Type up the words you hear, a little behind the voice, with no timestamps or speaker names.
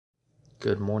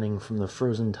Good morning from the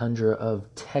frozen tundra of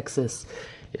Texas.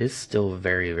 It is still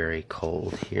very, very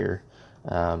cold here.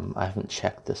 I haven't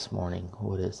checked this morning.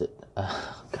 What is it?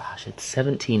 Gosh, it's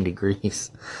 17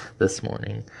 degrees this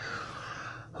morning.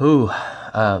 Ooh,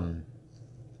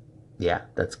 yeah,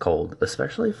 that's cold,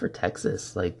 especially for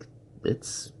Texas.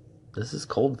 This is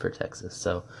cold for Texas.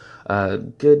 So,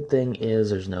 good thing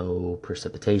is there's no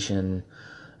precipitation,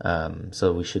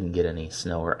 so we shouldn't get any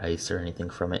snow or ice or anything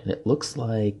from it. And it looks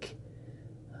like,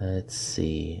 let's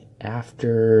see,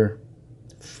 after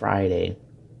Friday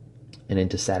and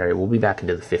into Saturday, we'll be back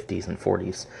into the 50s and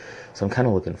 40s. So I'm kind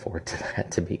of looking forward to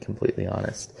that, to be completely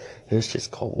honest. It's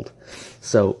just cold.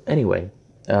 So anyway,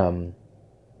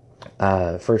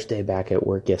 first day back at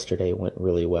work yesterday went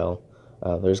really well.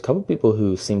 There's a couple people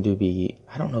who seem to be,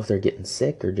 I don't know if they're getting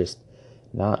sick or just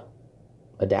not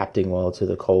adapting well to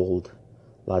the cold.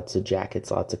 Lots of jackets,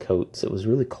 lots of coats. It was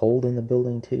really cold in the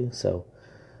building too, so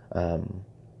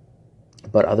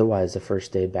but otherwise the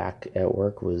first day back at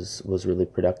work was really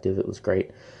productive. It was great.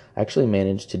 I actually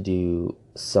managed to do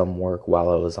some work while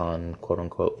I was on quote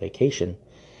unquote vacation,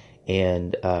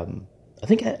 and I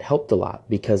think that helped a lot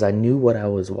because I knew what I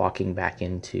was walking back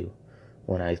into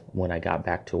when I got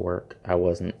back to work. I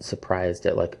wasn't surprised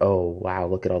at like, oh wow,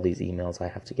 look at all these emails I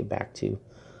have to get back to.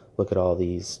 Look at all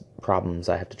these problems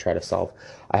I have to try to solve.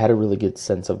 I had a really good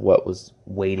sense of what was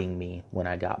waiting me when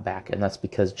I got back, and that's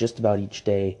because just about each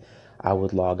day I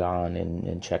would log on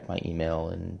and check my email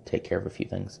and take care of a few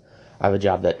things. I have a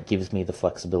job that gives me the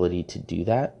flexibility to do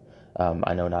that.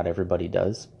 I know not everybody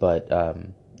does, but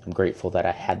I'm grateful that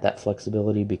I had that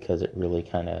flexibility because it really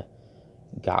kind of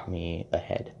got me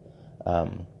ahead.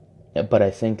 But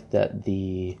I think that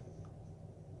the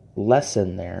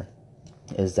lesson there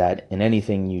is that in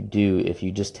anything you do, if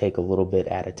you just take a little bit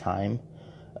at a time,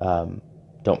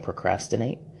 don't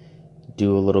procrastinate.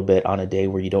 Do a little bit on a day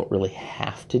where you don't really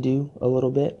have to do a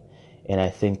little bit. And I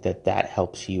think that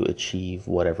helps you achieve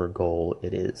whatever goal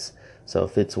it is. So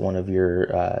if it's one of your,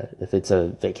 if it's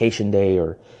a vacation day,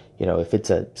 or, if it's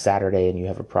a Saturday and you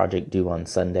have a project due on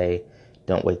Sunday,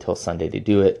 don't wait till Sunday to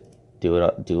do it. Do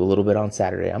a little bit on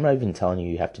Saturday. I'm not even telling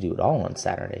you have to do it all on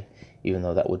Saturday, even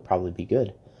though that would probably be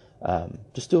good.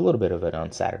 Just do a little bit of it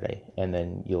on Saturday, and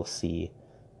then you'll see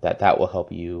that will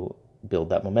help you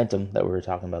build that momentum that we were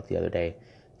talking about the other day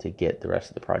to get the rest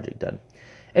of the project done.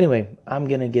 Anyway, I'm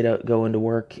going to go into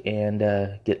work and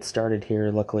get started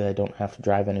here. Luckily, I don't have to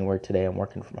drive anywhere today. I'm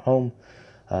working from home.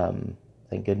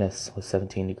 Thank goodness. With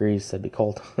 17 degrees, that'd be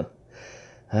cold.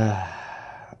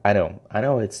 I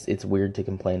know it's weird to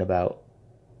complain about.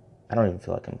 I don't even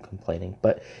feel like I'm complaining,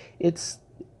 but it's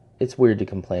weird to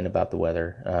complain about the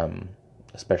weather,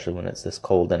 especially when it's this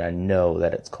cold, and I know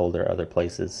that it's colder other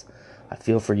places. I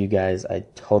feel for you guys. I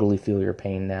totally feel your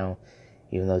pain now.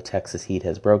 Even though Texas heat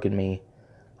has broken me,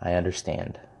 I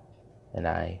understand, and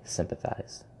I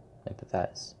sympathize,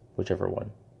 empathize, whichever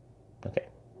one. Okay,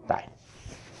 bye.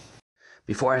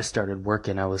 Before I started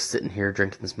working, I was sitting here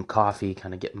drinking some coffee,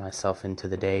 kind of getting myself into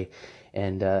the day,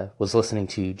 and was listening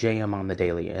to JM on the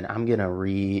Daily. And I'm going to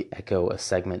re-echo a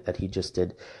segment that he just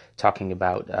did talking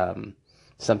about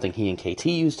something he and KT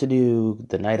used to do,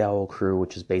 the Night Owl Crew,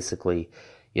 which is basically,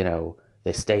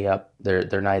 they stay up,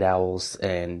 they're night owls,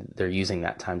 and they're using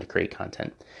that time to create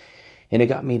content. And it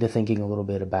got me to thinking a little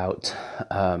bit about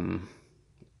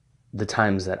the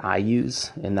times that I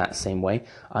use in that same way.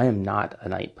 I am not a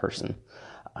night person.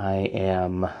 I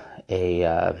am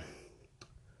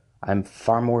I'm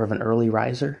far more of an early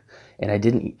riser, and I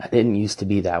didn't used to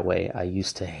be that way. I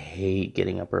used to hate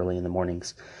getting up early in the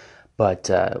mornings. But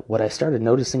what I started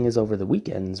noticing is over the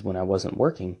weekends when I wasn't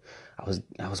working,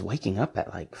 I was waking up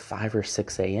at like 5 or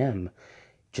 6 a.m.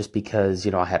 just because,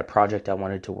 I had a project I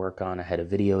wanted to work on, I had a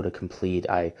video to complete,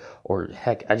 or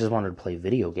heck, I just wanted to play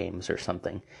video games or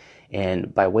something.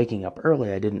 And by waking up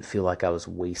early, I didn't feel like I was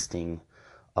wasting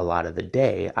a lot of the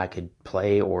day. I could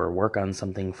play or work on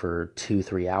something for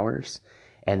 2-3 hours,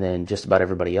 and then just about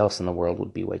everybody else in the world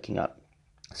would be waking up.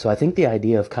 So I think the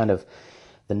idea of kind of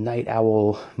the night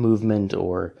owl movement,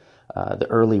 or the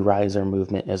early riser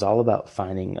movement, is all about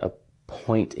finding a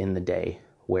point in the day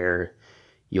where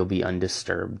you'll be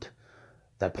undisturbed.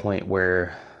 That point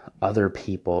where other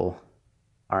people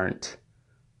aren't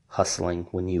hustling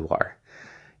when you are.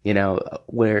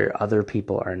 Where other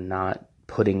people are not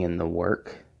putting in the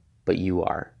work, but you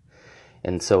are.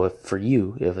 And so if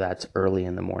that's early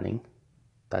in the morning,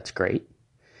 that's great.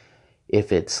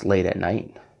 If it's late at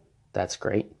night, that's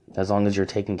great. As long as you're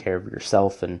taking care of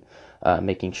yourself and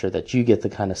making sure that you get the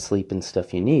kind of sleep and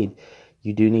stuff you need,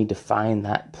 you do need to find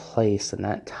that place and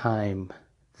that time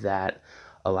that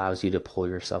allows you to pull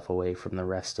yourself away from the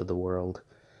rest of the world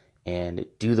and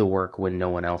do the work when no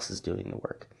one else is doing the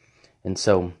work. And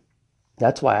so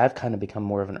that's why I've kind of become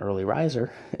more of an early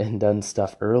riser and done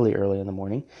stuff early in the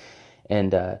morning.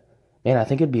 And man, I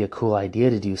think it'd be a cool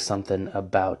idea to do something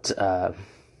about,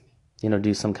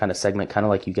 do some kind of segment, kind of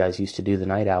like you guys used to do the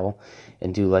Night Owl,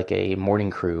 and do like a morning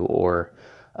crew or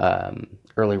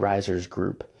early risers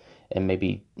group, and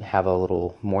maybe have a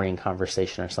little morning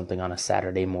conversation or something on a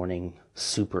Saturday morning,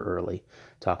 super early,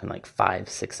 talking like 5,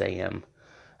 6 a.m.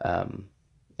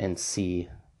 And see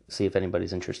if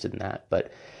anybody's interested in that.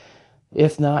 But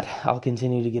if not, I'll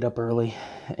continue to get up early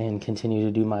and continue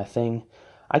to do my thing.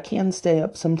 I can stay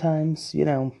up sometimes,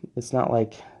 It's not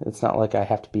like I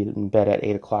have to be in bed at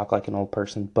 8 o'clock like an old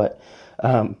person, but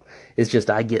it's just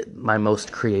I get my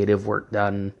most creative work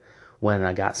done when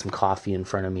I got some coffee in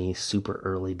front of me super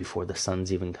early before the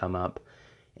sun's even come up,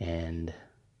 and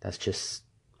that's just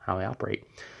how I operate.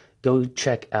 Go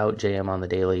check out JM on the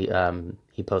Daily.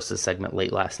 He posted a segment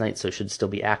late last night, so it should still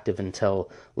be active until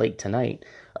late tonight,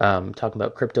 talking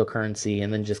about cryptocurrency,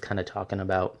 and then just kind of talking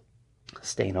about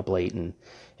staying up late and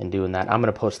doing that. I'm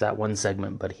going to post that one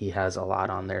segment, but he has a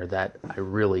lot on there that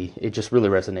it just really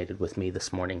resonated with me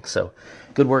this morning. So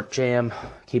good work, JM.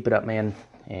 Keep it up, man,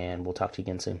 and we'll talk to you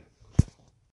again soon.